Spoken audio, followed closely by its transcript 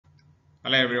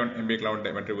Hello everyone, MBACloud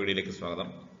മറ്റൊരു വീഡിയോയിലേക്ക് സ്വാഗതം.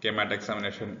 KMAT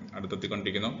examination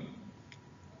അടുത്തെത്തിക്കൊണ്ടിരിക്കുന്നു.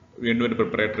 വീണ്ടും ഒരു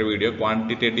പ്രിപ്പറേറ്ററി വീഡിയോ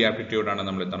ക്വാണ്ടിറ്റേറ്റീവ് ആപ്റ്റിറ്റ്യൂഡ് ആണ്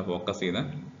നമ്മൾ ഇതാണ് ഫോക്കസ്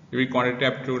ചെയ്യുന്നത്. ഈ ക്വാണ്ടിറ്റേറ്റീവ്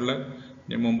ആപ്റ്റിറ്റ്യൂഡിൽ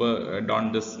മുമ്പ്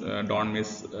ഡോൺ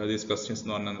മിസ് ദീസ് ക്വസ്റ്റ്യൻസ്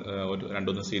എന്ന് പറഞ്ഞ ഒരു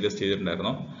രണ്ടുമൂന്ന് സീരീസ്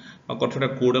ചെയ്തിട്ടുണ്ടായിരുന്നു. അപ്പോൾ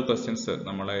കുറച്ചുകൂടെ കൂടുതൽ ക്വസ്റ്റ്യൻസ്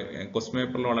നമ്മളെ ക്വസ്റ്റ്യൻ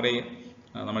പേപ്പറിൽ വളരെ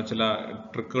നമ്മൾ ചില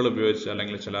ട്രിക്കുകൾ ഉപയോഗിച്ച്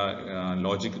അല്ലെങ്കിൽ ചില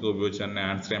ലോജിക്കൊക്കെ ഉപയോഗിച്ച് തന്നെ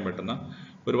ആൻസർ ചെയ്യാൻ പറ്റുന്ന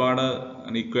ഒരുപാട്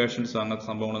ഇക്വേഷൻസ് അങ്ങനത്തെ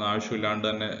സംഭവങ്ങളൊന്നും ആവശ്യമില്ലാണ്ട്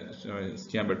തന്നെ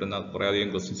ചെയ്യാൻ പറ്റുന്ന കുറേയധികം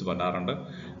ക്വസ്റ്റ്യൻസ് വരാറുണ്ട്.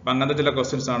 അപ്പം അങ്ങനത്തെ ചില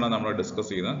ക്വസ്റ്റ്യൻസ് ആണ് നമ്മൾ ഡിസ്കസ്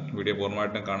ചെയ്യുന്നത്. വീഡിയോ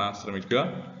പൂർണ്ണമായിട്ടും കാണാൻ ശ്രമിക്കുക.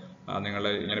 നിങ്ങൾ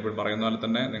ഞാനിപ്പോൾ പറയുന്ന പോലെ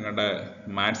തന്നെ നിങ്ങളുടെ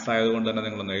മാത്സ് ആയതുകൊണ്ട് തന്നെ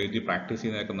നിങ്ങളൊന്ന് എഴുതി പ്രാക്ടീസ്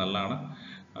ചെയ്യുന്നതൊക്കെ നല്ലതാണ്.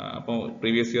 അപ്പോൾ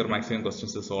previous year maximum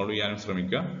questions solve ചെയ്യാനും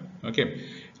ശ്രമിക്കുക. ഓക്കെ,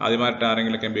 ആദ്യമായിട്ട്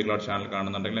ആരെങ്കിലും MBACloud ചാനൽ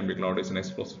കാണുന്നുണ്ടെങ്കിൽ MBACloud is an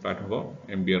explosive platform for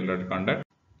MBA-related content.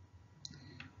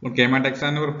 അപ്പോൾ KMAT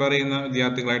എക്സാമിന് പ്രിപ്പയർ ചെയ്യുന്ന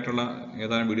വിദ്യാർത്ഥികളായിട്ടുള്ള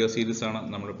ഏതാനും വീഡിയോ സീരീസ് ആണ്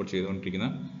നമ്മളിപ്പോൾ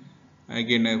ചെയ്തുകൊണ്ടിരിക്കുന്നത്.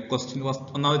 ക്വസ്റ്റ്യൻ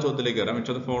ഒന്നാമത്തെ ചോദ്യത്തിലേക്ക് വരാം.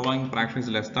 Which of the following fraction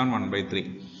is less than 1/3?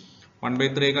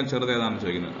 1/3 ചെറുത് ഏതാണ്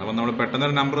ചോദിക്കുന്നത്. അപ്പോൾ നമ്മൾ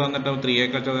പെട്ടെന്നൊരു നമ്പർ തന്നിട്ട്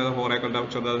 3 ചെറുത്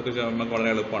 4 ചെറുതൊക്കെ നമുക്ക് വളരെ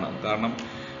എളുപ്പമാണ്. കാരണം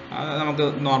നമുക്ക്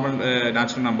നോർമൽ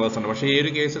നാച്ചുറൽ നമ്പേഴ്സ് ഉണ്ട്. പക്ഷേ ഈ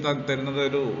ഒരു കേസ് തരുന്നത്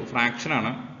ഒരു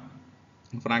ഫ്രാക്ഷനാണ്.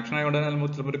 ഫ്രാക്ഷൻ ആയതുകൊണ്ട്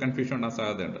നമുക്ക് ചിലപ്പോൾ ഒരു കൺഫ്യൂഷൻ ഉണ്ടാകാൻ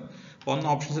സാധ്യതയുണ്ട്. അപ്പോൾ ഒന്ന്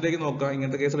ഓപ്ഷൻസിലേക്ക് നോക്കുക.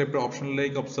 ഇങ്ങനത്തെ കേസിൽ എപ്പോഴും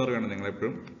ഓപ്ഷനിലേക്ക് ഒബ്സർവ് ചെയ്യണം നിങ്ങൾ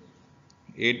എപ്പോഴും.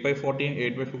 8/14,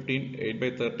 8/15,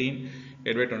 8/13,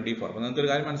 8/24. അപ്പോൾ നിങ്ങൾക്ക് ഒരു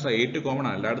കാര്യം മനസ്സിലായി, 8 കോമൺ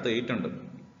ആണ്, എല്ലായിടത്തും 8 ഉണ്ട്.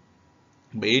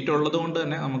 അപ്പോൾ 8 ഉള്ളത് കൊണ്ട്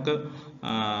തന്നെ നമുക്ക്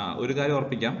ഒരു കാര്യം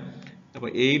ഉറപ്പിക്കാം. അപ്പോൾ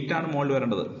 8 ആണ് മുകളിൽ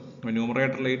വരേണ്ടത്. അപ്പോൾ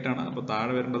ന്യൂമറേറ്ററിൽ 8 ആണ്. അപ്പോൾ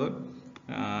താഴെ വരേണ്ടത്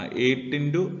 8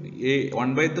 ×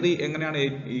 1/3 എങ്ങനെയാണ്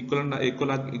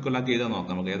ഈക്വലാക്കി എഴുതാൻ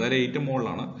നോക്കാം. നമുക്ക് ഏതായാലും 8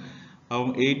 മുകളിലാണ്.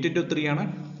 അപ്പം 8 × 3 ആണ്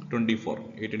 24.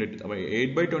 8 × 2. അപ്പോൾ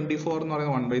 8/24 എന്ന്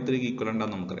പറയുന്നത് 1/3 ഈക്വലൻ്റ്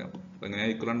ആണെന്ന് നമുക്കറിയാം. അപ്പോൾ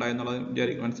എങ്ങനെയാണ് ഈക്വലൻ്റ് ആയെന്നുള്ളത്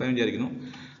മനസ്സിലായി വിചാരിക്കുന്നു.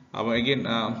 അപ്പോൾ അഗെയിൻ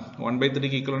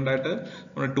 1/3 ഈക്വലൻ്റ് ആയിട്ട്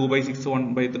നമ്മൾ 2/6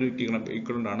 1/3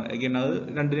 ഈക്വലൻ്റ് ആണ്. അഗെയിൻ അത്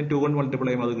രണ്ടിനും 2 കൊണ്ട് മൾട്ടിപ്ലൈ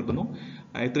ചെയ്യുമ്പോൾ അത് കിട്ടുന്നു.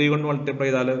 3 കൊണ്ട് മൾട്ടിപ്ലൈ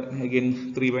ചെയ്താൽ അഗെയിൻ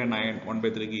 3/9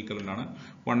 1/3 ഈക്വലൻ്റ് ആണ്.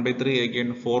 1/3 അഗെയിൻ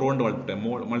 4 കൊണ്ട്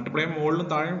മൾട്ടിപ്ലൈ മുകളിലും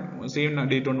താഴെയും സെയിം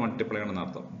ഡേറ്റ് കൊണ്ട് മൾട്ടിപ്ലൈ ആണെന്ന്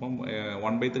അർത്ഥം. അപ്പം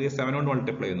 1/3 7 കൊണ്ട്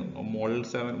മൾട്ടിപ്ലൈ ചെയ്യുന്നു. മുകളിൽ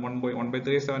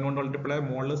 1/3 7 കൊണ്ട് മൾട്ടിപ്ലൈ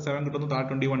മുകളിൽ 7 കിട്ടുന്നു, താഴെ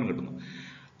 21 കിട്ടുന്നു.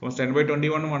 അപ്പോൾ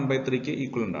 10/21 1/3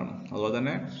 ഈക്വലൻ്റ് ആണ്. അതുപോലെ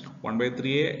തന്നെ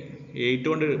 1/3 8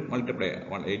 കൊണ്ട് മൾട്ടിപ്ലൈ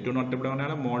ചെയ്യാം. 8 കൊണ്ട് മൾട്ടിപ്ലൈ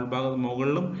പറഞ്ഞാൽ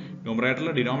മുകളിലും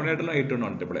ന്യൂമറേറ്ററിലും ഡിനോമിനേറ്ററിലും 8 കൊണ്ട്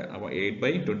മൾട്ടിപ്ലൈ ചെയ്യാം. അപ്പോൾ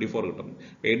 8/24 കിട്ടും.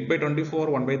 8/24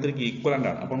 1/3 ഈക്വലൻ്റ്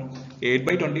ആണ്. അപ്പം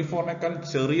 8/24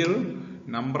 ചെറിയൊരു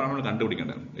നമ്പറാണ് നമ്മൾ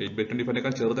കണ്ടുപിടിക്കേണ്ടത്.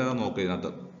 8/24 ചെറുതേതാന്ന് നോക്കുക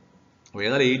ഇതിനകത്ത്. അപ്പോൾ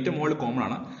ഏതായാലും 8 മുകളിൽ കോമൺ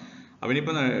ആണ്. അപ്പോൾ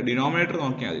ഇനിയിപ്പോൾ ഡിനോമിനേറ്റർ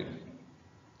നോക്കിയാൽ മതി.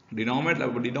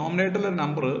 ഡിനോമിനേറ്ററിലെ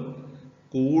നമ്പർ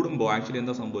കൂടുമ്പോൾ ആക്ച്വലി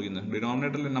എന്താ സംഭവിക്കുന്നത്?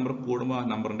 ഡിനോമിനേറ്ററിലെ നമ്പർ കൂടുമ്പോൾ ആ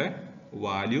നമ്പറിൻ്റെ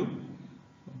വാല്യൂ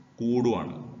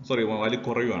കൂടുവാണ്, വാല്യൂ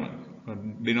കുറയുവാണ്.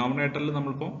 ഡിനോമിനേറ്ററിൽ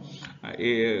നമ്മളിപ്പോൾ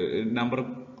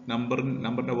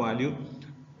നമ്പറിൻ്റെ വാല്യൂ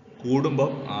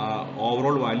കൂടുമ്പോൾ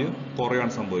ഓവറോൾ വാല്യൂ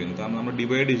കുറയാണ് സംഭവിക്കുന്നത്. കാരണം നമ്മൾ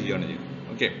ഡിവൈഡ് ചെയ്യുകയാണ് ചെയ്യുന്നത്.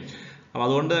 ഓക്കെ, അപ്പോൾ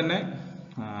അതുകൊണ്ട് തന്നെ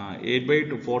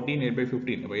 8/14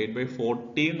 8/15. അപ്പോൾ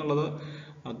 8/14 എന്നുള്ളത്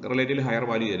റിലേറ്റീവ്ലി ഹയർ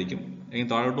വാല്യൂ ആയിരിക്കും. എങ്കിൽ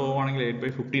താഴോട്ട് പോവുകയാണെങ്കിൽ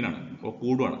 8/15 ആണ്. അപ്പോൾ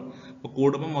കൂടുവാണ്. അപ്പോൾ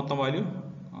കൂടുമ്പോൾ മൊത്തം വാല്യൂ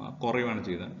കുറയുകയാണ്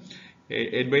ചെയ്യുന്നത്.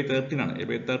 8/13 ആണ്.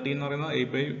 8/13 എന്ന് പറയുന്നത്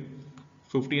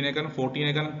 8/15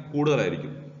 14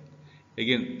 കൂടുതലായിരിക്കും.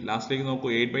 എഗെയിൻ ലാസ്റ്റിലേക്ക് നോക്കൂ,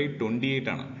 8/28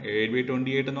 ആണ്.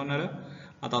 8/28 എന്ന് പറഞ്ഞാൽ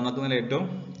അത് തന്നിട്ടുള്ള ഏറ്റവും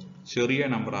ചെറിയ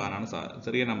നമ്പറാണ്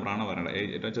വരേണ്ടത്.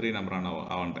 ഏറ്റവും ചെറിയ നമ്പറാണ്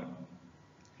ആവേണ്ടത്.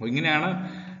 അപ്പോൾ ഇങ്ങനെയാണ്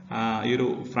ഈ ഒരു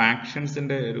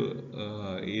ഫ്രാക്ഷൻസിൻ്റെ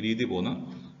ഈ രീതി പോകുന്നത്.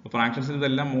 ഫ്രാക്ഷൻസിന്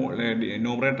ഇതെല്ലാം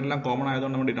ന്യൂമറേറ്ററെല്ലാം കോമൺ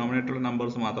ആയതുകൊണ്ട് നമ്മൾ ഡിനോമിനേറ്ററിലെ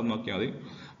നമ്പേഴ്സ് മാത്രം നോക്കിയാൽ മതി.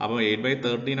 അപ്പോൾ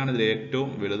 8/13 ആണ് ഇതിൽ ഏറ്റവും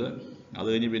വലുത്. അത്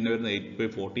കഴിഞ്ഞ് പിന്നെ വരുന്നത്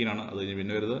 8/14 ആണ്. അത് കഴിഞ്ഞ്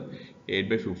പിന്നെ വരുന്നത്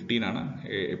 8/15 ആണ്.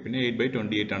 പിന്നെ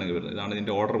 8/28 ആണ് വരുന്നത്. ഇതാണ്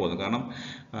ഇതിൻ്റെ ഓർഡർ പോകുന്നത്. കാരണം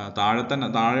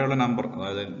താഴെയുള്ള നമ്പർ,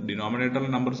 അതായത്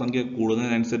ഡിനോമിനേറ്ററിലെ നമ്പർ സംഖ്യ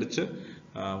കൂടുന്നതിനനുസരിച്ച്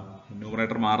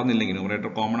ന്യൂമറേറ്റർ മാറുന്നില്ലെങ്കിൽ,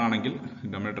 ന്യൂമറേറ്റർ കോമൺ ആണെങ്കിൽ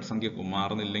ഡിനോമിനേറ്റർ സംഖ്യ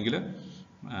മാറുന്നില്ലെങ്കിൽ,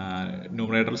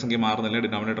 ന്യൂമറേറ്റർ സംഖ്യ മാറുന്നില്ല,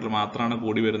 ഡിനോമിനേറ്ററിൽ മാത്രമാണ്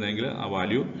കൂടി വരുന്നതെങ്കിൽ ആ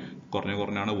വാല്യൂ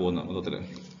കുറഞ്ഞാണ് പോകുന്നത് മൊത്തത്തിൽ.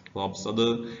 അപ്പോൾ അത്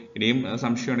ഇനിയും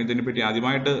സംശയമാണ്. ഇതിനെപ്പറ്റി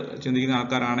ആദ്യമായിട്ട് ചിന്തിക്കുന്ന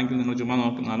ആൾക്കാരാണെങ്കിൽ നിങ്ങൾ ചുമ്മാ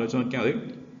ആലോചിച്ച് നോക്കിയാൽ മതി.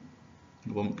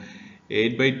 അപ്പം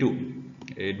 8/2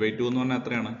 എന്ന് പറഞ്ഞാൽ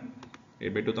എത്രയാണ്?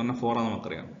 8/2 എന്ന് പറഞ്ഞാൽ 4 ആണ്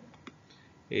നമുക്കറിയാം.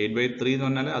 8/3 എന്ന്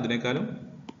പറഞ്ഞാൽ അതിനേക്കാളും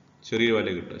ചെറിയൊരു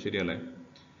വാല്യൂ കിട്ടുക, ശരിയല്ലേ?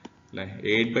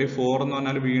 8/4 എന്ന്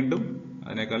പറഞ്ഞാൽ വീണ്ടും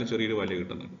അതിനേക്കാളും ചെറിയൊരു വാല്യൂ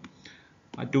കിട്ടുന്നത്.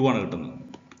 2 ആണ് കിട്ടുന്നത്.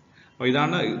 അപ്പോൾ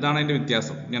ഇതാണ് അതിൻ്റെ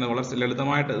വ്യത്യാസം. ഞാൻ വളരെ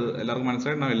ലളിതമായിട്ട് എല്ലാവർക്കും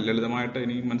മനസ്സിലായിട്ടുണ്ടാവില്ല. ലളിതമായിട്ട്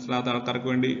ഇനി മനസ്സിലാത്ത ആൾക്കാർക്ക്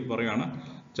വേണ്ടി പറയുകയാണ്.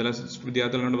 ചില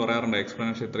വിദ്യാർത്ഥികളോട് പറയാറുണ്ട്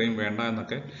എക്സ്പ്ലനേഷൻ ഇത്രയും വേണ്ട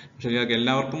എന്നൊക്കെ. പക്ഷേ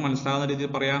എല്ലാവർക്കും മനസ്സിലാകുന്ന രീതിയിൽ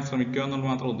പറയാൻ ശ്രമിക്കുക എന്നുള്ളത്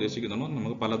മാത്രം ഉദ്ദേശിക്കുന്നുള്ളൂ.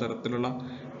 നമുക്ക് പലതരത്തിലുള്ള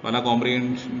പല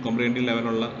കോംപ്രിഹെൻഡീവ്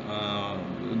ലെവലുള്ള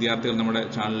വിദ്യാർത്ഥികൾ നമ്മുടെ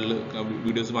ചാനലിൽ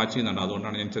വീഡിയോസ് വാച്ച് ചെയ്യുന്നുണ്ട്.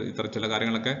 അതുകൊണ്ടാണ് ഞാൻ ചില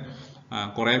കാര്യങ്ങളൊക്കെ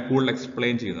കുറേ കൂടുതൽ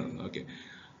എക്സ്പ്ലെയിൻ ചെയ്യുന്നത്. ഓക്കെ,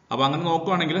 അപ്പോൾ അങ്ങനെ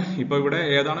നോക്കുകയാണെങ്കിൽ ഇപ്പോൾ ഇവിടെ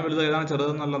ഏതാണ് വലുത് ഏതാണ്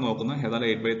ചെറുതെന്നല്ല നോക്കുന്നത്, ഏതായാലും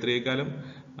 8/3യേക്കാളും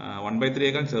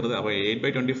 1/3യേക്കാൾ ചെറുത്, അപ്പോൾ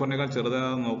 8/24 ചെറുത്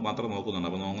മാത്രം നോക്കുന്നുണ്ട്.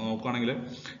 അപ്പോൾ നോക്കുകയാണെങ്കിൽ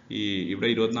ഈ ഇവിടെ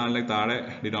 24 താഴെ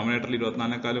ഡിനോമിനേറ്ററിൽ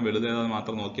 24 വലുത് ഏതാണെന്ന്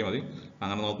മാത്രം നോക്കിയാൽ മതി.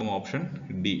 അങ്ങനെ നോക്കുമ്പോൾ ഓപ്ഷൻ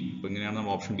ഡി. അപ്പോൾ ഇങ്ങനെയാണ്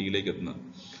നമ്മൾ ഓപ്ഷൻ ഡിയിലേക്ക് എത്തുന്നത്.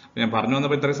 ഞാൻ പറഞ്ഞു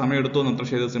വന്നപ്പോൾ ഇത്രയും സമയം എടുത്തു എന്ന് അത്ര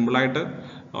ചെയ്ത് സിമ്പിളായിട്ട്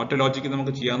ഒറ്റ ലോജിക്ക്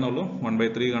നമുക്ക് ചെയ്യാവുന്നുള്ളൂ.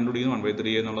 1/3 കണ്ടുപിടിക്കുന്നു,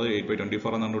 1/3 എന്നുള്ളത്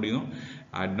 8/24 എന്ന് കണ്ടുപിടിക്കുന്നു.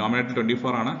 ഡിനോമിനേറ്റർ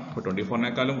 24 ആണ്. അപ്പോൾ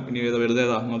 24-നേക്കാളും ഇനി വലുത്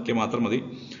ഏതാ നോക്കിയാൽ മാത്രം മതി.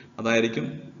 അതായിരിക്കും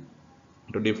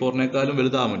 24-നേക്കാളും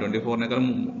വലുതാകും. 24-നേക്കാളും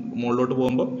മുകളിലോട്ട്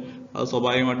പോകുമ്പോൾ അത്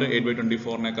സ്വാഭാവികമായിട്ട്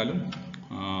 8/24-നേക്കാളും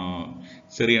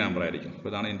ചെറിയ നമ്പർ ആയിരിക്കും. അപ്പോൾ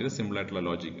ഇതാണ് ഇതിൻ്റെ സിമ്പിൾ ആയിട്ടുള്ള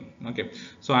logic. Okay,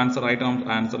 so right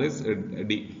answer is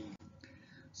D.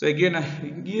 So again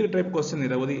ഈ ഒരു ടൈപ്പ് ക്വസ്റ്റ്യൻ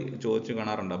നിരവധി ചോദിച്ചു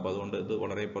കാണാറുണ്ട്. അപ്പോൾ അതുകൊണ്ട് ഇത്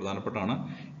വളരെ പ്രധാനപ്പെട്ടാണ്.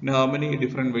 In how many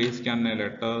different ways can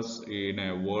letters in A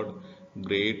word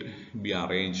great B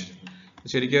arrange?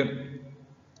 ശരിക്കും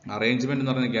അറേഞ്ച്മെന്റ്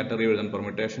എന്ന് പറയുന്ന കാറ്റഗറി വരുന്നതാണ്,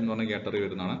 പെർമിറ്റേഷൻ എന്ന് പറഞ്ഞ കാറ്റഗറി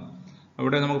വരുന്നതാണ്.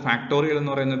 അവിടെ നമുക്ക് ഫാക്ടോറിയൽ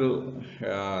എന്ന് പറയുന്നൊരു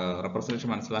റെപ്രസെൻറ്റേഷൻ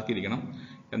മനസ്സിലാക്കിയിരിക്കണം.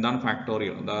 എന്താണ്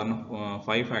ഫാക്ടോറിയൽ? ഉദാഹരണം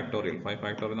 5 ഫാക്ടോറിയൽ. 5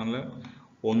 ഫാക്ടോറിയൽ എന്നാൽ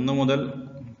 1 മുതൽ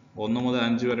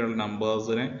 5 വരെയുള്ള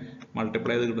നമ്പേഴ്സിനെ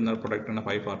മൾട്ടിപ്ലൈ ചെയ്ത് കിട്ടുന്ന പ്രൊഡക്റ്റാണ്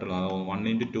 5 ഫാക്ടോറിയൽ. അതായത് 1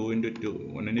 × 2 × 2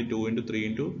 1 × 2 × 3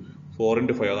 × 4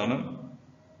 × 5 അതാണ്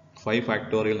 5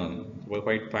 ഫാക്ടോറിയൽ എന്നാണ്. അപ്പോൾ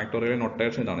 5 ഫാക്ടോറിയൽ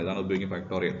നൊട്ടേഷൻ ഇതാണ് ഉപയോഗിക്കുന്നത്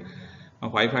ഫാക്ടോറിയൽ.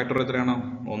 5 ഫാക്ടോറിയൽ എത്രയാണ്?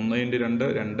 1 × 2 2,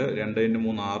 2 × 3 6, 6 ×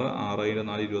 4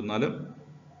 24,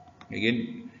 അഗെയിൻ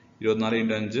 24 ×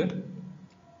 5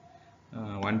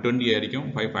 120 ആയിരിക്കും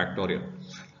 5 ഫാക്ടോറിയൽ.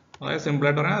 അതായത്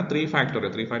സിമ്പിളായിട്ട് പറഞ്ഞാൽ 3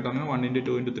 ഫാക്ടോറിയൽ. 3 ഫാക്ടോറിയൽ 1 ×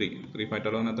 2 × 3. 3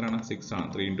 ഫാക്ടോറിയൽ എത്രയാണ്? 6 ആണ്.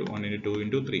 3 × 1 × 2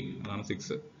 × 3 അതാണ്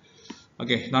 6.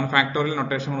 ഓക്കെ, ഇതാണ് ഫാക്ടോറിയൽ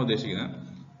നൊട്ടേഷൻ നമ്മൾ ഉദ്ദേശിക്കുന്നത്.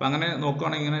 അപ്പോൾ അങ്ങനെ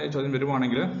നോക്കുകയാണെങ്കിൽ ഇങ്ങനെ ചോദ്യം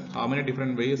വരുവാണെങ്കിൽ how many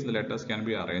different ways the letters can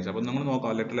be arrange. അപ്പോൾ നിങ്ങൾ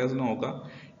നോക്കാം, ലെറ്റേഴ്സ് നോക്കുക,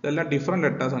 ഇതെല്ലാം ഡിഫറെൻറ്റ്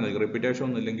ലെറ്റേഴ്സ് ആണ്. റിപ്പീറ്റേഷൻ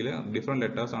ഒന്നും ഇല്ലെങ്കിൽ ഡിഫറെൻറ്റ്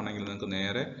ലെറ്റേഴ്സ് ആണെങ്കിൽ നിങ്ങൾക്ക്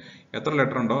നേരെ എത്ര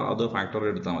ലെറ്റർ ഉണ്ടോ അത്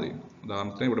ഫാക്ടോറിയൽ എടുത്താൽ മതി.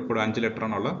 ഉദാഹരണത്തിന് ഇവിടെ ഇപ്പോൾ 5 ലെറ്റർ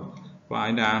ആണുള്ളത്. അപ്പോൾ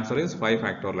അതിൻ്റെ answer is 5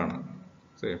 ഫാക്ടോറിയലാണ്.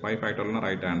 5 ഫാക്ടോറിയലാണ്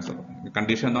right answer.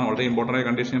 Condition എന്താണ്? വളരെ ഇമ്പോർട്ടൻ്റ് ആയ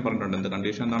കണ്ടീഷൻ ഞാൻ പറഞ്ഞിട്ടുണ്ട്. എന്ത്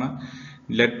കണ്ടീഷൻ എന്താണ്?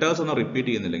 ലെറ്റേഴ്സ് ഒന്നും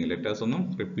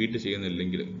റിപ്പീറ്റ്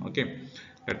ചെയ്യുന്നില്ലെങ്കിൽ. ഓക്കെ,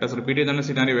 ലെറ്റേഴ്സ് റിപ്പീറ്റ് ചെയ്യുന്ന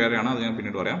സിനാരി വേറെയാണ്, അത് ഞാൻ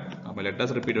പിന്നീട് പറയാം. അപ്പോൾ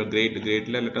ലെറ്റേഴ്സ് റിപ്പീറ്റ്,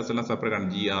 ഗ്രേറ്റിലെ ലെറ്റേഴ്സ് എല്ലാം സെപ്പറേറ്റ് ആണ്.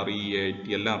 GREAT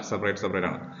എല്ലാം സെപ്പറേറ്റ്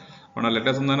ആണ്. അപ്പോൾ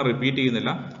ലെറ്റേഴ്സ് ഒന്നും തന്നെ റിപ്പീറ്റ്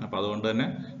ചെയ്യുന്നില്ല. അപ്പോൾ അതുകൊണ്ട് തന്നെ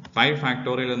 5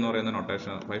 ഫാക്ടോറിയൽ എന്ന് പറയുന്ന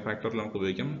നൊട്ടേഷൻ 5 ഫാക്ടോറിയൽ നമുക്ക്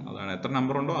ഉപയോഗിക്കാം. അതാണ് എത്ര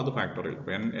നമ്പർ ഉണ്ടോ അത് ഫാക്ടോറിയൽ.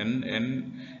 അപ്പോൾ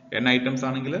n ഐറ്റംസ്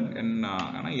ആണെങ്കിൽ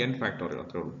n ഫാക്ടോറിയൽ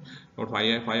അത്രേ ഉള്ളൂ. അപ്പോൾ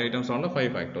 5 ഐറ്റംസ് ആണ്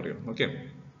 5 factorial. Okay,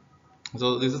 so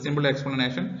this is simple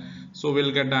explanation. So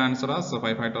we'll get the answer as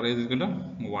 5 factorial is equal to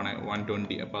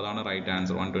 120. അപ്പോൾ അതാണ് റൈറ്റ്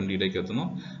ആൻസർ. 120ലേക്ക് എത്തുന്നു,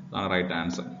 അതാണ് റൈറ്റ്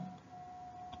ആൻസർ.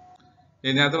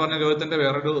 നേരത്തെ പറഞ്ഞ ചോദ്യത്തിന്റെ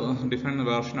വേറൊരു ഡിഫറെന്റ്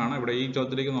വേർഷനാണ്. ഇവിടെ ഈ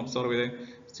ചോദ്യത്തിലേക്ക് ഒബ്സർവ് ചെയ്ത്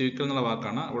സീക്വൽ എന്നുള്ള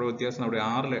വാക്കാണ്. അവിടെ വ്യത്യാസം, അവിടെ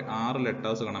 6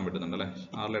 ലെറ്റേഴ്സ് കാണാൻ പറ്റുന്നുണ്ട് അല്ലേ?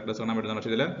 6 ലെറ്റേഴ്സ് കാണാൻ പറ്റുന്നുണ്ട്.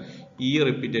 പക്ഷേ ഇതിൽ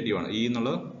റിപ്പീറ്റേറ്റീവ് ആണ്.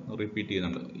 എന്നുള്ളത് റിപ്പീറ്റ്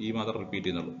ചെയ്യുന്നുണ്ട്, മാത്രം റിപ്പീറ്റ്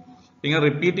ചെയ്യുന്നുള്ളൂ. ഇങ്ങനെ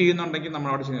റിപ്പീറ്റ് ചെയ്യുന്നുണ്ടെങ്കിൽ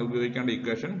നമ്മൾ അവിടെ ഉപയോഗിക്കേണ്ട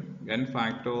equation n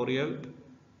factorial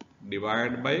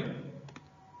divide by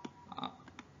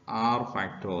r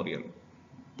factorial.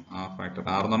 r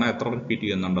എന്ന് പറഞ്ഞാൽ എത്ര റിപ്പീറ്റ്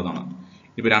ചെയ്യുന്നുണ്ടെന്നാണ്.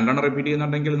 ഇപ്പോൾ 2 റിപ്പീറ്റ്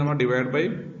ചെയ്യുന്നുണ്ടെങ്കിൽ നമ്മൾ ഡിവൈഡ് ബൈ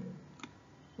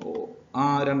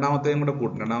രണ്ടാമത്തെയും കൂടെ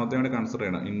കൂട്ടും, രണ്ടാമത്തെയും കൂടെ കൺസിഡർ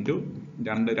ചെയ്യണം. ഇൻറ്റു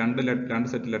രണ്ട്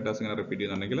സെറ്റ് ലെറ്റേഴ്സ് ഇങ്ങനെ റിപ്പീറ്റ്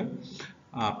ചെയ്യുന്നുണ്ടെങ്കിൽ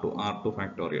R2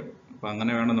 ഫാക്ടോറിയൽ. അപ്പോൾ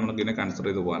അങ്ങനെ വേണം നമുക്ക് ഇതിനെ കൺസിഡർ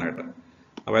ചെയ്ത് പോകാനായിട്ട്.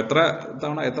 അപ്പോൾ എത്ര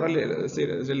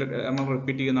എണ്ണം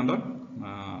റിപ്പീറ്റ് ചെയ്യുന്നുണ്ടോ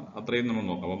അത്രയും നമ്മൾ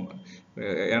നോക്കാം. അപ്പം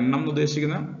എണ്ണം എന്ന്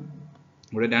ഉദ്ദേശിക്കുന്ന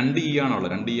ഇവിടെ 2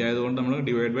 ആണുള്ളത്. 2 ആയതുകൊണ്ട് നമ്മൾ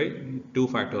ഡിവൈഡ് ബൈ 2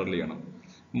 ഫാക്ടോറിയൽ ചെയ്യണം.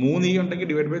 3 ഉണ്ടെങ്കിൽ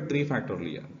ഡിവൈഡ് ബൈ 3 ഫാക്ടോറിയൽ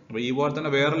ചെയ്യാം. അപ്പോൾ ഈ പോലെ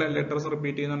തന്നെ വേറെ ലെറ്റേഴ്സ്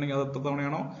റിപ്പീറ്റ് ചെയ്യുന്നുണ്ടെങ്കിൽ അത് എത്ര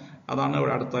തവണയാണോ അതാണ്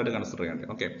ഇവിടെ അടുത്തായിട്ട് കൺസിഡർ ചെയ്യേണ്ടത്.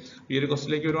 ഓക്കെ, ഈ ഒരു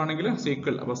ക്വസ്റ്റിലേക്ക് വരുവാണെങ്കിൽ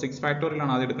സീക്വൽ. അപ്പോൾ 6 ഫാക്ടോറിയൽ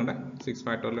ആണ് ആദ്യം എടുക്കേണ്ടത്. 6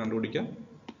 ഫാക്ടോറിയൽ കണ്ടുപിടിക്കുക.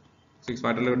 6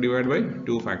 ഫാക്ടോറിയൽ ഡിവൈഡ് ബൈ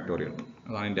 2 ഫാക്ടോറിയൽ,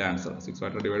 അതാണ് എൻ്റെ answer. 6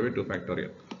 factorial divide by 2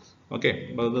 factorial. Okay,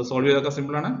 അപ്പോൾ ഇത് സോൾവ് ചെയ്തൊക്കെ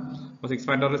സിമ്പിൾ ആണ്. അപ്പോൾ 6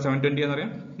 ഫാക്ടോറിയൽ 720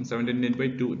 എന്നറിയാം. 720 ബൈ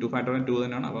 2 ഫാക്ടോറിയൽ 2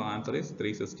 തന്നെയാണ്. അപ്പോൾ ആൻസർ ഈസ്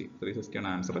 360 ആണ്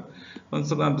ആൻസർ. അപ്പോൾ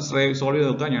സോൾവ് ചെയ്ത്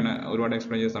നോക്കുക. ഞാൻ ഒരുപാട്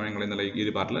എക്സ്പ്ലെയിൻ ചെയ്ത സമയങ്ങൾ ഇന്നലെ ഈ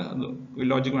ഒരു പാർട്ടിൽ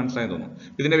ലോജിക് മനസ്സിലായെന്ന് തോന്നുന്നു.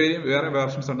 ഇതിൻ്റെ വേറെ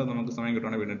വേർഷൻസ് ഉണ്ട്, നമുക്ക് സമയം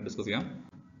കിട്ടുവാണെങ്കിൽ വീണ്ടും ഡിസ്കസ് ചെയ്യാം.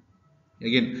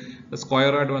 അഗെയിൻ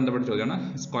സ്ക്വയറുമായിട്ട് ബന്ധപ്പെട്ട ചോദ്യമാണ്.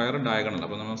 Square diagonal.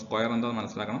 അപ്പോൾ നമ്മൾ സ്ക്വയർ എന്താണെന്ന്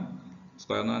മനസ്സിലാക്കണം.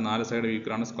 സ്ക്വയർ എന്ന് പറഞ്ഞാൽ 4 സൈഡ്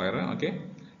ഈക്വലാണ് സ്ക്വയർ. ഓക്കെ,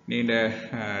 ഇനി ഇതിൻ്റെ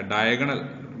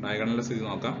ഡയഗണലിൻ്റെ സ്ഥിതി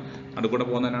നോക്കാം. അടുക്കൂടെ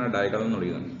പോകുന്നതിനാണ് ഡയഗണൽ എന്ന്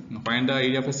വിളിക്കുന്നത്. Find the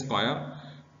area of A square.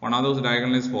 One of those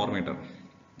diagonal is 4 metre.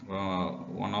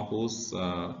 One of whose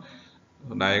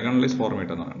diagonal is 4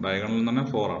 metre എന്നാണ്. ഡയഗണൽ എന്ന് പറഞ്ഞാൽ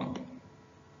 4 ആണ്.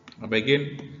 അപ്പോൾ അഗെയിൻ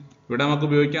ഇവിടെ നമുക്ക്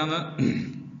ഉപയോഗിക്കാവുന്ന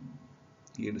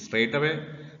ഈ സ്ട്രേറ്റ് അവേ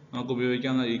നമുക്ക്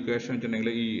ഉപയോഗിക്കാവുന്ന ഈക്വേഷൻ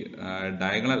വെച്ചിട്ടുണ്ടെങ്കിൽ ഈ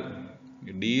diagonal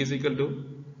D is equal to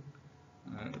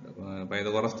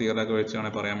Pythagoras തിയറമൊക്കെ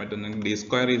വെച്ചാണെങ്കിൽ പറയാൻ പറ്റുന്നെങ്കിൽ d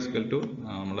square is equal to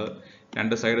നമ്മൾ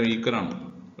 2 സൈഡും ഈക്വൽ ആണ്.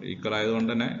 ഈക്വൽ ആയതുകൊണ്ട്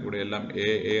തന്നെ ഇവിടെ എല്ലാം a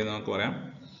എന്ന് നമുക്ക് പറയാം.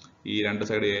 ഈ 2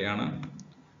 സൈഡ് a ആണ്.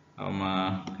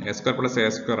 a square plus a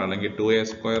square അല്ലെങ്കിൽ 2a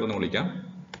സ്ക്വയർ എന്ന് വിളിക്കാം.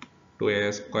 2a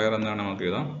സ്ക്വയർ എന്നാണ് നമുക്ക്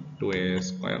എഴുതാം. 2a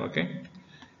square. Okay,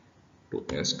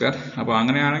 2a square. അപ്പോൾ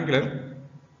അങ്ങനെയാണെങ്കിൽ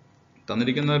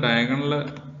തന്നിരിക്കുന്ന ഡയഗണൽ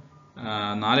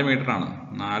 4 മീറ്റർ ആണ്.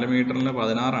 4 മീറ്ററിൽ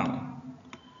 16 ആണ്.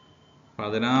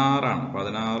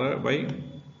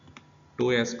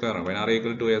 16/2a square. 16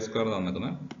 equal 2a square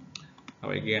തന്നിരിക്കുന്നത്.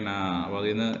 അപ്പോൾ അപ്പോൾ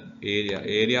അതിന്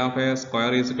area of A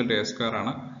square is equal to A square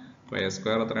ആണ്. അപ്പോൾ എ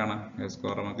സ്ക്വയർ എത്രയാണ്? എ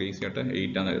സ്ക്വയർ നമുക്ക് ഈസി ആയിട്ട്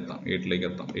 8 ആണ് എത്താം. 8ലേക്ക്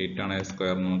എത്താം. 8 ആണ് എ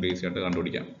സ്ക്വയർ നമുക്ക് ഈസി ആയിട്ട്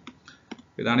കണ്ടുപിടിക്കാം.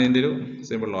 ഇതാണ് ഇതിൻ്റെ ഒരു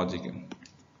സിമ്പിൾ ലോജിക്ക്.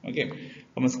 ഓക്കെ,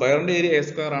 അപ്പം സ്ക്വയറിൻ്റെ ഏരിയ എ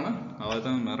സ്ക്വയർ ആണ്. അതുപോലെ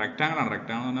തന്നെ റെക്ടാങ്കിൾ ആണ്.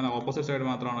 റെക്ടാങ്കിൾ എന്ന് പറഞ്ഞാൽ ഓപ്പോസിറ്റ് സൈഡ്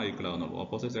മാത്രമാണ് ഈക്വൽ ആവുന്നുള്ളൂ.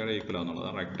 Opposite side equal ആവുന്നുള്ളൂ.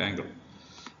 അതാണ് റെക്ടാങ്കിൾ.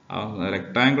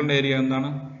 റെക്ടാങ്കിളിൻ്റെ ഏരിയ എന്താണ്?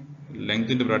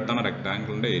 ലെങ്ത് ഇൻറ്റു ബ്രെഡ്ത്ത് ആണ്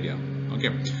റെക്ടാങ്കിളിൻ്റെ ഏരിയ. ഓക്കെ,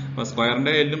 അപ്പോൾ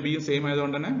സ്ക്വയറിൻ്റെ എല്ലും ബിയും സെയിം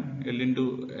ആയതുകൊണ്ട് തന്നെ എൽ ഇൻറ്റു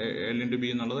ബി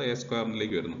എന്നുള്ളത് എ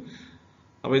സ്ക്വയറിലേക്ക് വരുന്നു.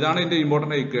 അപ്പോൾ ഇതാണ് ഇതിൻ്റെ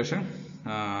ഇമ്പോർട്ടൻ്റ് ഇക്വേഷൻ.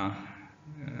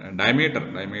 ഡയമീറ്റർ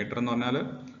എന്ന് പറഞ്ഞാൽ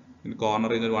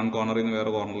കോർണറിൽ നിന്ന് വൺ കോർണറിൽ നിന്ന്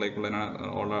വേറെ കോർണറിലേക്കുള്ള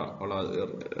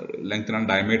ലെങ്ത്തിനാണ്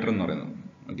ഡയമീറ്റർ എന്ന് പറയുന്നത്.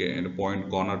 ഓക്കെ, അതിൻ്റെ point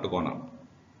corner to corner.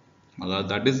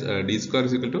 That is D square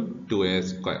is equal to 2a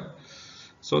square.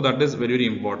 So that is very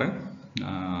important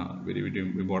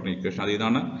equation.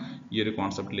 ഇതാണ് ഈ ഒരു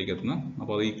കോൺസെപ്റ്റിലേക്ക് എത്തുന്നത്.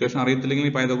 അപ്പോൾ അത് ഇക്വേഷൻ അറിയത്തില്ലെങ്കിൽ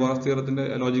പൈതഗോറസ് തിയറത്തിൻ്റെ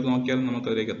ലോജിക്ക് നോക്കിയാലും നമുക്ക്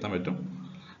അതിലേക്ക് എത്താൻ പറ്റും.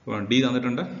 അപ്പോൾ ഡി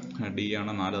തന്നിട്ടുണ്ട്. ഡി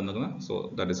ആണ് 4 തന്നിരിക്കുന്നത്. So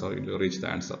that is how you reach the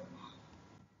answer.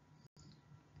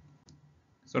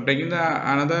 So taking the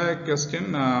another question,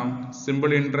 simple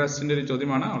ഇൻട്രസ്റ്റിൻ്റെ ഒരു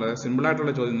ചോദ്യമാണ്. വളരെ സിമ്പിൾ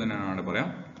ആയിട്ടുള്ള ചോദ്യം തന്നെയാണ് പറയാം.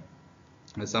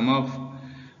 Some of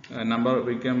number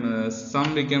became sum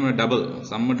became a double.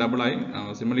 Sum double ആയി.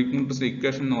 സിമ്പിൾ ഇൻട്രസ്റ്റ്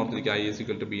ഇക്വേഷൻ ഓർത്തിരിക്കുക. I is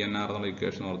equal to PNR എന്നുള്ള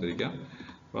ഇക്വേഷൻ ഓർത്തിരിക്കുക.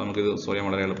 അപ്പോൾ നമുക്കിത് സ്വയം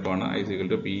വളരെ എളുപ്പമാണ്. I is equal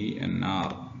to PNR.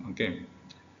 Okay,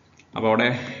 അപ്പോൾ അവിടെ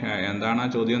എന്താണ്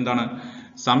ചോദ്യം? എന്താണ്?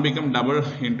 Some become double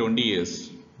in 20 years.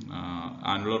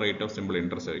 Annual rate of simple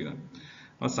interest ആയിരിക്കുന്നത്.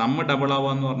 അപ്പോൾ സം ഡബിൾ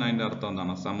ആവുക എന്ന് പറഞ്ഞാൽ അതിൻ്റെ അർത്ഥം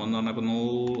എന്താണ്? സം എന്ന് പറഞ്ഞാൽ ഇപ്പോൾ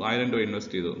 1000 രൂപ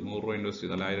ഇൻവെസ്റ്റ് ചെയ്തു, 100 രൂപ ഇൻവെസ്റ്റ്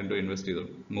ചെയ്തു, അല്ല 1000 രൂപ ഇൻവെസ്റ്റ് ചെയ്തു,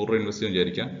 100 രൂപ ഇൻവെസ്റ്റ് ചെയ്തു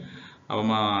വിചാരിക്കാം. അപ്പം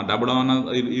ഡബിൾ ആവുന്ന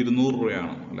 200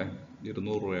 രൂപയാണ് അല്ലേ?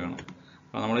 200 രൂപയാണ്.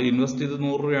 അപ്പോൾ നമ്മൾ ഇൻവെസ്റ്റ് ചെയ്ത്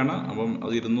 100 രൂപയാണ്. അപ്പം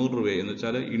അത് 200 രൂപ എന്ന്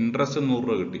വെച്ചാൽ ഇൻട്രസ്റ്റ് 100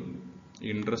 രൂപ കിട്ടി.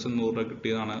 ഇൻട്രസ്റ്റ് 100 രൂപ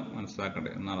കിട്ടിയതാണ്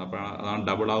മനസ്സിലാക്കേണ്ടത് എന്നാണ്. അപ്പോൾ അതാണ്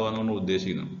ഡബിൾ ആവുക എന്നാണ്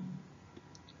ഉദ്ദേശിക്കുന്നത്.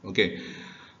 ഓക്കെ,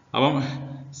 അപ്പം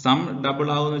സം ഡബിൾ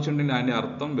ആവുമെന്ന് വെച്ചിട്ടുണ്ടെങ്കിൽ അതിൻ്റെ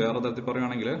അർത്ഥം വേറെ തരത്തിൽ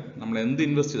പറയുകയാണെങ്കിൽ നമ്മൾ എന്ത്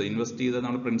ഇൻവെസ്റ്റ് ചെയ്ത്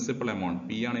നമ്മൾ പ്രിൻസിപ്പൽ എമൗണ്ട്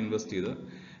പി ആണ് ഇൻവെസ്റ്റ് ചെയ്ത്,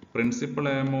 പ്രിൻസിപ്പൽ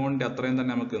എമൗണ്ട് അത്രയും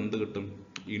തന്നെ നമുക്ക് എന്ത് കിട്ടും?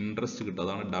 ഇൻട്രസ്റ്റ് കിട്ടും.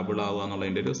 അതാണ് ഡബിൾ ആവുക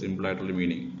എന്നുള്ളതിൻ്റെ ഒരു സിമ്പിൾ ആയിട്ടുള്ള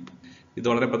മീനിങ്. ഇത്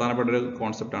വളരെ പ്രധാനപ്പെട്ട ഒരു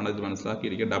കോൺസെപ്റ്റ് ആണ്. ഇത്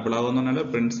മനസ്സിലാക്കിയിരിക്കുക. ഡബിൾ ആവുക എന്ന് പറഞ്ഞാൽ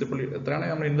പ്രിൻസിപ്പൽ എത്രയാണ്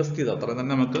നമ്മൾ ഇൻവെസ്റ്റ് ചെയ്തത് അത്രയും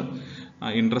തന്നെ നമുക്ക്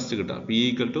ഇൻട്രസ്റ്റ് കിട്ടുക. P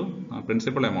equal to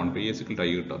principal amount, P is equal to I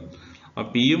കിട്ടുക. അപ്പോൾ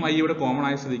പിയും ഐ ഇവിടെ കോമൺ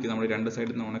ആയ സ്ഥിതിക്ക് നമ്മൾ രണ്ട്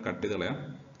സൈഡിൽ നിന്ന് നമ്മൾ കട്ട് ചെയ്ത് കളയാം.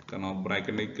 കാരണം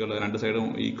ബ്രാക്കറ്റിൻ്റെ ഈക്വൽ രണ്ട് സൈഡും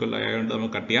ഈക്വൽ ആയതുകൊണ്ട്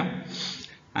നമുക്ക് കട്ട് ചെയ്യാം.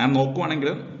 അങ്ങനെ നോക്കുവാണെങ്കിൽ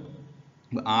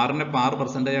 6നെ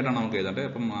 6% ആയിട്ടാണ് നമുക്ക് എഴുതേണ്ടത്.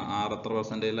 അപ്പം 6 എത്ര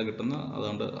പെർസെൻറ്റേജിലാണ് കിട്ടുന്നത്?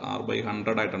 അതുകൊണ്ട്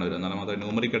 6/100 ആയിട്ടാണ് വരുന്നത്. എന്നാലും അത്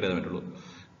ന്യൂമറിക്കായിട്ട് എഴുതാൻ പറ്റുള്ളൂ.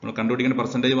 നമ്മൾ കണ്ടുപിടിക്കേണ്ട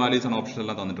പെർസെൻറ്റേജ് വാല്യൂസ് ആണ് ഓപ്ഷൻ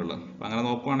എല്ലാം തന്നിട്ടുള്ളത്. അപ്പം അങ്ങനെ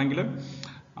നോക്കുവാണെങ്കിൽ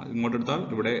ഇങ്ങോട്ട് എടുത്താൽ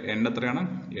ഇവിടെ n എത്രയാണ്?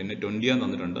 n 20 ആണ്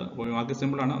തന്നിട്ടുണ്ട്. അപ്പോൾ ബാക്കി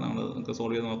സിമ്പിളാണ്, നമുക്ക്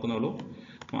സോൾവ് ചെയ്ത് നോക്കുന്നുള്ളൂ.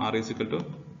 r is equal to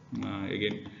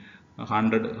again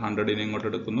 100നെ ഇങ്ങോട്ട്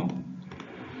എടുക്കുന്നു.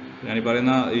 ഞാനീ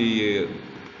പറയുന്ന ഈ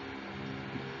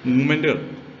മൂവ്മെൻറ്റുകൾ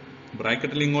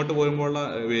ബ്രാക്കറ്റിൽ ഇങ്ങോട്ട് പോകുമ്പോഴുള്ള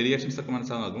വേരിയേഷൻസ് ഒക്കെ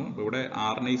മനസ്സിലാക്കും. അപ്പോൾ ഇവിടെ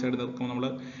 6നെ ഈ സൈഡ് നിൽക്കുമ്പോൾ നമ്മൾ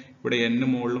ഇവിടെ n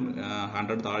മുകളിലും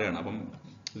 100 താഴെയാണ്. അപ്പം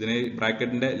ഇതിനെ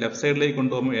ബ്രാക്കറ്റിൻ്റെ ലെഫ്റ്റ് സൈഡിലേക്ക്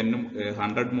കൊണ്ടുപോകുമ്പോൾ n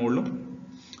 100 മുകളിലും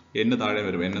n താഴെ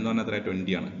വരും. n എന്ന് പറഞ്ഞാൽ എത്ര?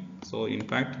 20 ആണ്. So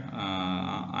in fact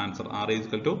answer r is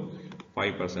equal to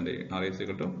 5%. r is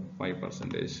equal to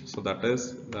 5%. So that is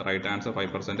the right answer,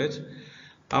 5%.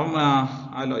 അപ്പം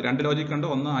രണ്ട് ലോജിക് ഉണ്ട്.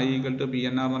 ഒന്ന് i ഈക്വൽ ടു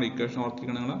PNR എന്നുള്ള ഇക്വേഷൻ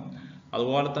ഓർത്തിരിക്കണം നിങ്ങൾ.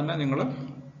 അതുപോലെ തന്നെ നിങ്ങൾ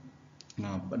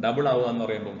ഡബിൾ ആവുക എന്ന്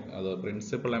പറയുമ്പോൾ, അത്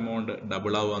പ്രിൻസിപ്പൽ എമൗണ്ട്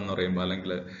ഡബിൾ ആവുക എന്ന് പറയുമ്പോൾ,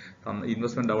 അല്ലെങ്കിൽ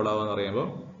ഇൻവെസ്റ്റ്മെന്റ് ഡബിൾ ആവുക എന്ന് പറയുമ്പോൾ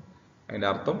അതിൻ്റെ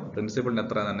അർത്ഥം പ്രിൻസിപ്പലിന്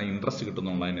എത്ര തന്നെ ഇൻട്രസ്റ്റ്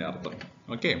കിട്ടുന്നുള്ള അതിൻ്റെ അർത്ഥം.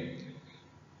 Okay,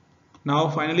 now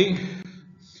finally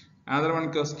another one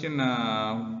question,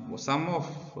 some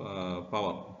of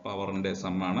പവറിൻ്റെ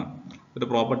സമ്മാണ്. ഒരു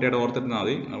പ്രോപ്പർട്ടിയായിട്ട് ഓർത്തിരുന്നാൽ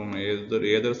മതി. അപ്പം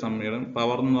ഏതൊരു സമ്മിലും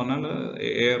പവർ എന്ന് പറഞ്ഞാൽ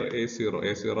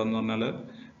A0 എന്ന് പറഞ്ഞാൽ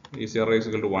ഈ 0 ഈസ്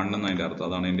ഈക്വൽ ടു 1 എന്ന് അതിൻ്റെ അർത്ഥം.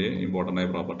 അതാണ് അതിൻ്റെ ഇമ്പോർട്ടൻ്റ് ആയ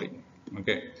പ്രോപ്പർട്ടി.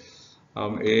 ഓക്കെ,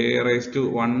 അപ്പം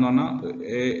A⁻1 എന്ന് പറഞ്ഞാൽ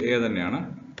A തന്നെയാണ്.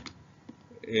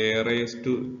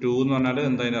 A⁻2 എന്ന് പറഞ്ഞാൽ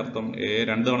എന്താ അതിൻ്റെ അർത്ഥം? A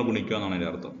 2 തവണ ഗുണിക്കുക എന്നാണ് അതിൻ്റെ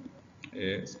അർത്ഥം. A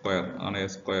സ്ക്വയർ, അതാണ് A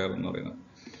സ്ക്വയർ എന്ന് പറയുന്നത്.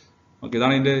 ഓക്കെ,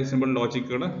 ഇതാണ് ഇതിൻ്റെ സിമ്പിൾ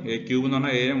ലോജിക്കുകൾ. A³ എന്ന്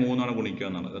പറഞ്ഞാൽ A 3 തവണ ഗുണിക്കുക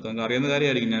എന്നാണ്. അതൊക്കെ നിങ്ങൾക്ക് അറിയുന്ന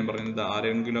കാര്യമായിരിക്കും. ഞാൻ പറയുന്നത്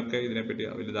ആരെങ്കിലുമൊക്കെ ഇതിനെപ്പറ്റി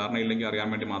വലിയ ധാരണ ഇല്ലെങ്കിൽ അറിയാൻ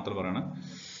വേണ്ടി മാത്രം പറയണം.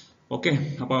 ഓക്കെ,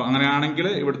 അപ്പോൾ അങ്ങനെയാണെങ്കിൽ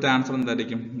ഇവിടുത്തെ ആൻസർ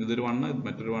എന്തായിരിക്കും? ഇതൊരു 1,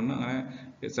 മറ്റൊരു 1, അങ്ങനെ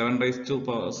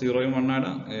 7⁻0 1 ആണ്,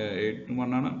 8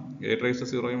 1 ആണ്,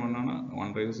 8⁻0 1 ആണ്,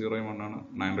 1⁻0 1 ആണ്,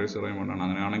 9⁻0 1 ആണ്.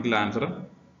 അങ്ങനെയാണെങ്കിൽ ആൻസർ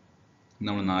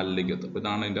നമ്മൾ 4ലേക്ക് എത്തും.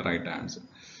 ഇതാണ് ഇതിൻ്റെ റൈറ്റ് ആൻസർ.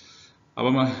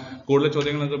 അപ്പം കൂടുതൽ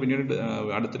ചോദ്യങ്ങൾ നിങ്ങൾക്ക് പിന്നീട്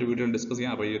അടുത്തൊരു വീഡിയോയിൽ ഡിസ്കസ്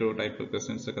ചെയ്യാം. അപ്പോൾ ഈ ഒരു ടൈപ്പ്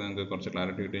ക്വസ്റ്റ്യൻസ് ഒക്കെ നിങ്ങൾക്ക് കുറച്ച്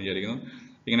ക്ലാരിറ്റി കിട്ടുകയും വിചാരിക്കുന്നു.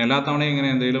 ഇങ്ങനെ എല്ലാ തവണയും ഇങ്ങനെ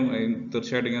എന്തെങ്കിലും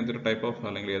തീർച്ചയായിട്ടും ഇങ്ങനത്തെ ഒരു ടൈപ്പ് ഓഫ്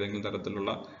അല്ലെങ്കിൽ ഏതെങ്കിലും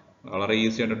തരത്തിലുള്ള വളരെ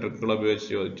ഈസി ആയിട്ട് ട്രിക്കുകൾ ഉപയോഗിച്ച്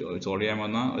സോൾവ്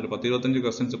ചെയ്യാമെന്ന ഒരു 10-25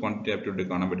 ക്വസ്റ്റ്യൻസ് ക്വാണ്ടിറ്റി ആപ്റ്റിറ്റ്യൂഡ്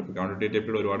കാണാൻ പറ്റും. ക്വാണ്ടിറ്റേറ്റീവ്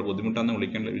ആപ്റ്റിറ്റ്യൂഡ് ഒരുപാട്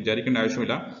ബുദ്ധിമുട്ടാണെന്ന് വിചാരിക്കേണ്ട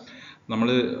ആവശ്യമില്ല. നമ്മൾ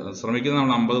ശ്രമിക്കുന്നത്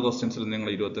നമ്മൾ 50 ക്വസ്റ്റ്യൻസിൽ നിങ്ങൾ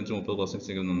 25-30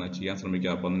 ക്വസ്റ്റ്യൻസെങ്കിലും നന്നായി ചെയ്യാൻ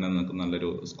ശ്രമിക്കുക. അപ്പോൾ തന്നെ നിങ്ങൾക്ക് നല്ലൊരു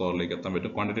സ്കോറിലേക്ക് എത്താൻ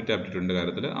പറ്റും. ക്വാണ്ടിറ്റേറ്റീവ് ആപ്റ്റിറ്റ്യൂഡിൻ്റെ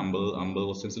കാര്യത്തിൽ 50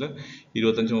 ക്വസ്റ്റ്യൻസിൽ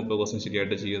 25-30 ക്വസ്റ്റ്യൻ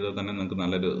ശരിയായിട്ട് ചെയ്തത് തന്നെ നിങ്ങൾക്ക്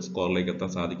നല്ലൊരു സ്കോറിലേക്ക്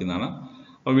എത്താൻ സാധിക്കുന്നതാണ്.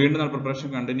 അപ്പോൾ വീണ്ടും നമ്മൾ പ്രിപ്പറേഷൻ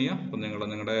കണ്ടിന്യൂ ചെയ്യുക. അപ്പോൾ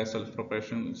നിങ്ങളുടെ സെൽഫ്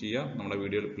പ്രിപ്പറേഷൻ ചെയ്യുക. നമ്മുടെ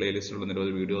വീഡിയോ പ്ലേലിസ്റ്റിലുള്ള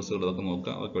നിരവധി വീഡിയോസുകൾ അതൊക്കെ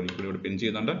നോക്കുക. അതൊക്കെ ഒരിക്കലും ഇവിടെ പിൻ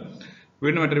ചെയ്യുന്നുണ്ട്.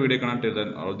 വീണ്ടും മറ്റൊരു വീഡിയോ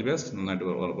കാണാൻ ഓൾ ദി ബെസ്റ്റ്. നന്നായിട്ട്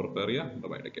പ്രിപ്പയർ ചെയ്യുക.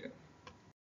 ബൈ. Take care.